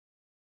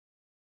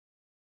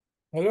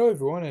Hello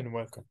everyone and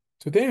welcome.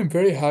 Today I'm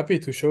very happy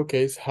to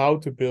showcase how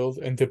to build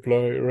and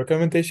deploy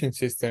recommendation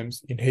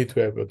systems in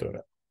HeatWave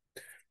AutoML.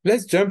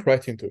 Let's jump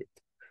right into it.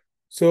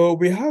 So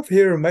we have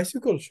here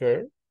MySQL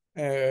share,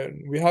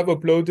 and we have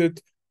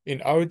uploaded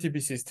in our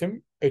DB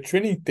system a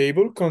training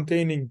table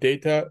containing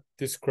data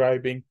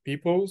describing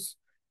people's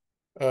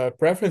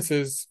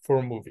preferences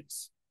for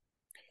movies.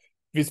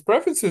 These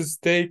preferences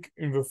take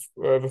in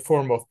the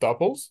form of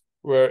tuples,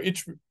 where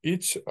each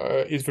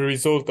is the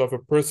result of a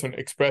person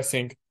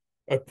expressing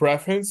a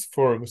preference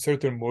for a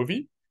certain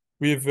movie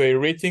with a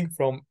rating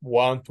from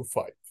 1 to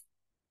 5.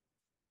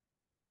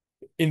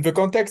 In the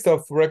context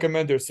of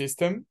recommender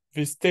system,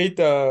 this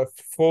data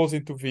falls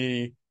into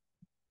the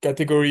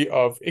category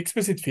of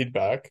explicit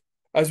feedback,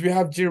 as we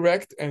have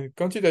direct and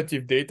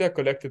quantitative data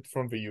collected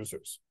from the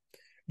users.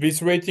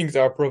 These ratings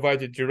are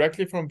provided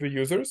directly from the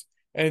users,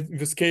 and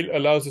the scale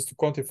allows us to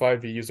quantify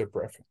the user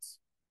preference.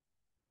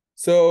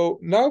 So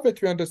now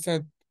that we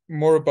understand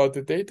more about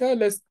the data,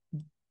 let's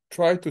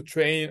try to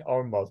train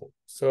our model.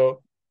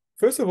 So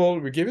first of all,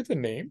 we give it a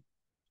name,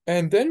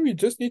 and then we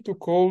just need to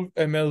call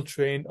ML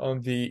train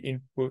on the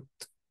input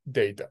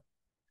data.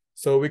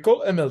 So we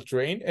call ML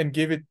train and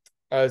give it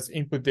as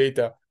input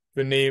data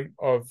the name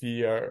of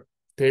the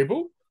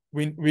table.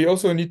 We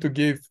also need to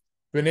give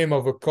the name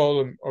of a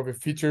column of a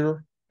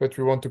feature that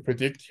we want to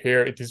predict.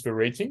 Here it is the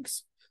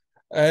ratings.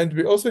 And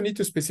we also need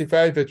to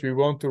specify that we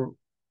want to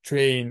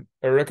train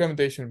a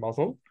recommendation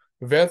model.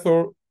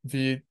 Therefore,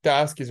 the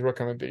task is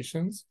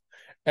recommendations.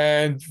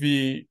 And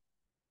we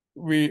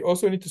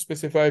also need to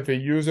specify the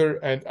user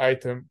and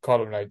item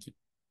column ID.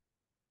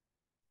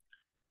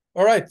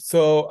 All right,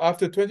 so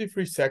after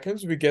 23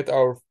 seconds, we get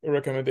our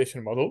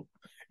recommendation model.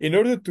 In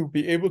order to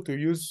be able to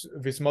use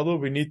this model,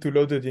 we need to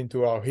load it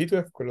into our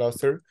HeatWave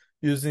cluster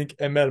using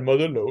ML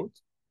model load.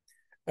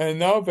 And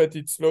now that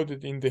it's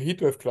loaded in the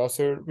HeatWave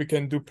cluster, we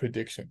can do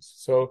predictions.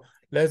 So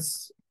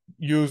let's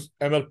use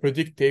ML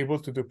predict table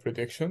to do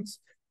predictions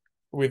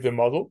with the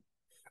model.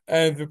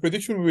 And the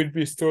prediction will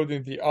be stored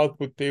in the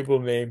output table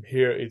name.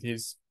 Here it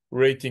is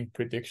rating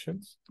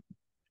predictions.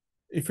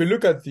 If we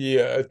look at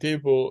the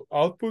table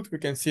output, we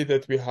can see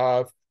that we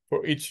have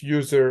for each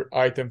user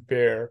item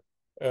pair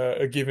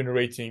a given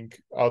rating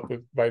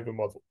output by the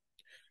model.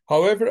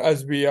 However,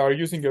 as we are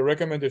using a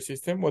recommender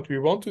system, what we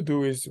want to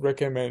do is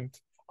recommend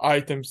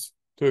items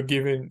to a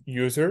given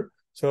user.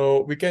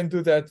 So we can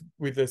do that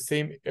with the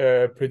same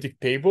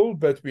predict table,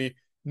 but we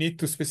need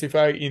to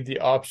specify in the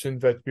option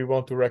that we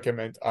want to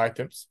recommend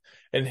items.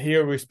 And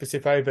here we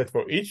specify that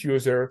for each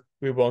user,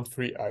 we want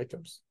 3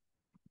 items.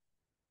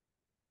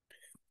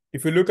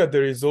 If we look at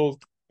the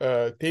result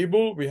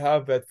table, we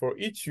have that for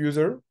each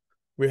user,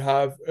 we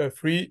have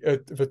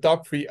the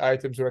top 3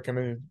 items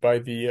recommended by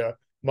the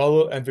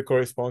model and the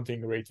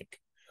corresponding rating.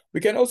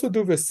 We can also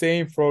do the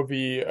same for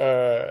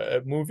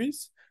the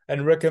movies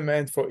and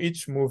recommend for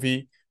each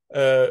movie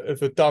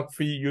the top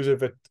 3 users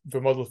that the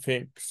model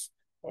thinks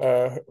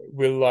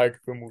will like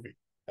the movie.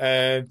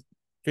 And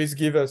this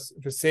gives us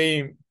the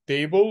same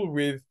table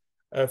with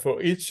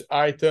for each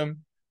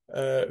item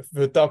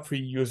the top 3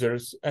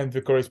 users and the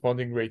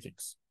corresponding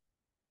ratings.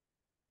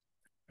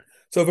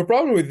 So the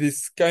problem with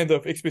this kind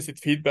of explicit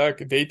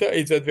feedback data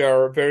is that they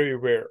are very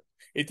rare.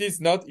 It is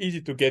not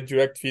easy to get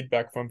direct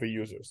feedback from the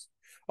users.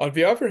 On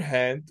the other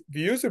hand,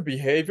 the user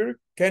behavior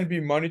can be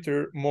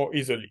monitored more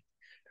easily.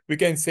 We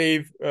can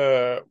save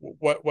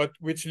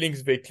which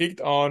links they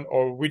clicked on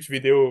or which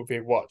video they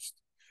watched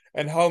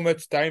and how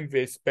much time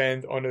they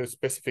spend on a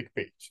specific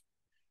page.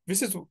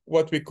 This is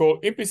what we call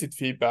implicit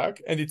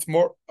feedback, and it's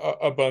more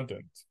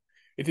abundant.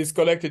 It is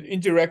collected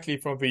indirectly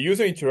from the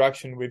user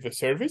interaction with the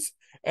service,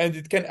 and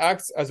it can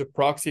act as a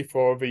proxy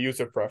for the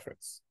user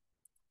preference.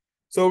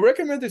 So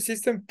recommender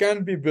system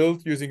can be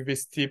built using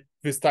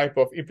this type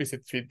of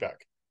implicit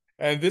feedback.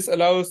 And this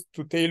allows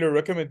to tailor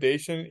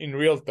recommendation in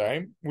real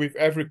time with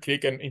every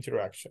click and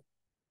interaction.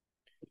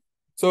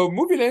 So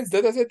MovieLens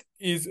dataset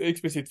is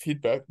explicit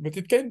feedback, but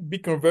it can be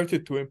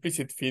converted to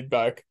implicit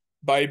feedback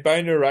by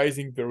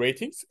binarizing the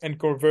ratings and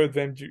convert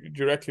them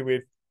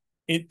directly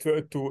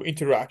to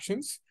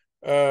interactions,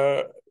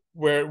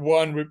 where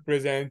one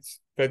represents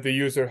that the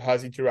user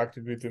has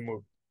interacted with the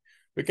movie.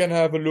 We can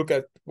have a look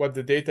at what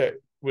the data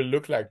will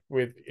look like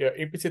with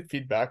implicit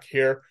feedback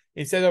here.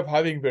 Instead of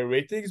having the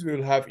ratings, we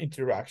will have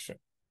interaction.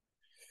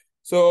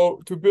 So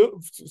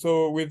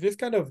with this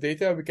kind of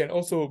data, we can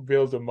also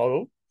build a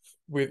model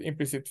with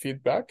implicit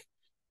feedback.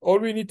 All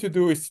we need to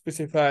do is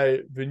specify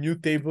the new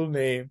table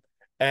name,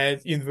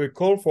 and in the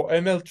call for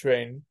ML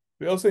train,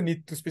 we also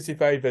need to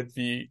specify that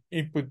the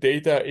input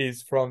data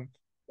is from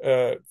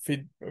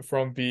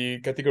the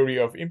category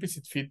of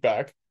implicit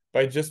feedback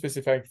by just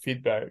specifying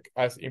feedback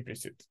as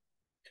implicit.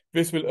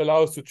 This will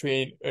allow us to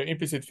train an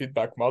implicit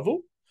feedback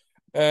model.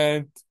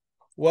 And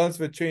once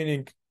the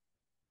training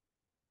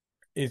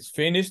is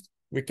finished,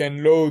 we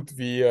can load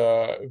the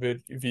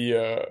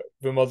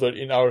model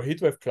in our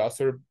HeatWave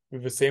cluster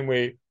with the same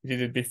way we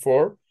did it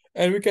before.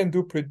 And we can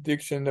do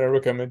prediction and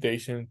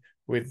recommendation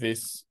with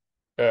this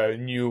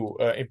new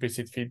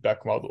implicit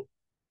feedback model.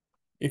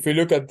 If we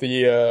look at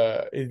the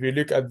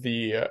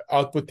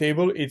output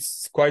table,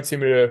 it's quite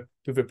similar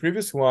to the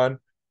previous one,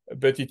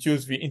 but it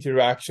used the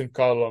interaction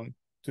column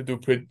to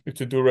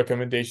do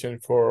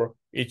recommendation for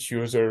each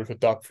user, the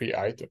top 3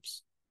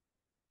 items.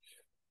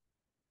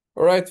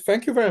 All right,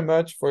 thank you very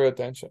much for your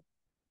attention.